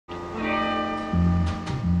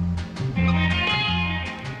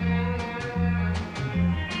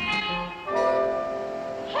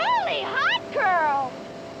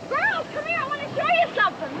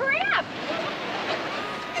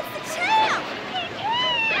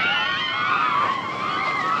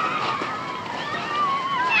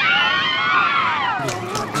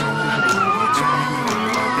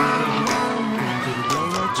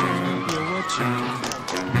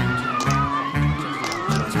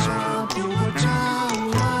chump, you a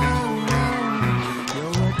chump. You're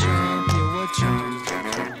a chump, you're a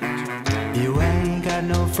chump. You ain't got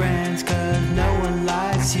no friends cause no one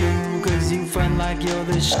likes you. Cause you front like you're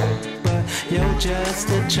the shit, but you're just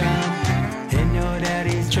a chump. In your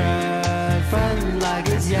daddy's truck, front like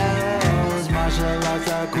it's yours. Martial arts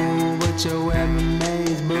are cool, but your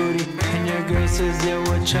MMA's booty. And your girl says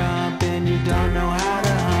you're a chump and you don't know how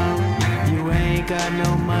to hump. You ain't got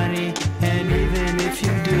no money, and even if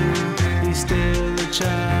you do, you still a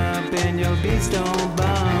chump. And your beats don't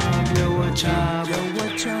bump. You're a chump. You're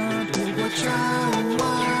a chump. You're a chump.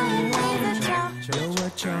 You're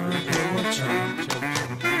a chump. You're a chump.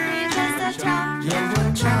 You're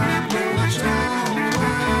a chump. You're a chump.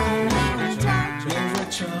 You're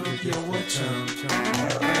a chump. You're a chump.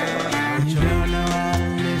 You don't know how to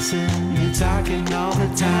listen. You're talking all the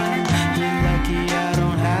time. You're lucky I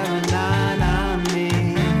don't have a 9 on me.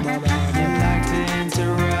 You like to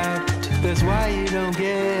interrupt. That's why you don't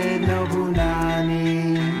get no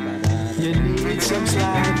punani. You need some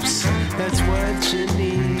slaps. That's what you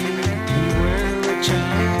need. You were a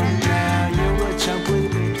chump. Now you're a chump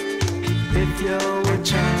with me. If you're a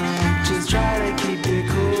chump, just try to keep it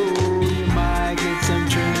cool. You might get some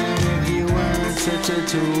trim if you weren't such a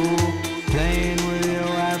tool. Playing with your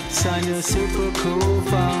apps on your super cool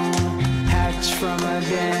phone. Hatched from a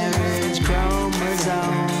damaged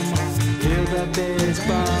chromosome. Feel the bass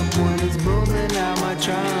bump when it's booming out my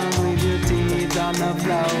trunk. Leave your teeth on the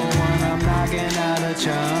floor when I'm knocking out a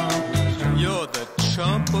chump. You're the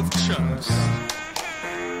chump of chumps.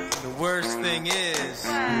 The worst thing is,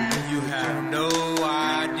 you have no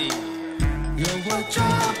idea. You're a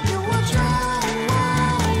chump.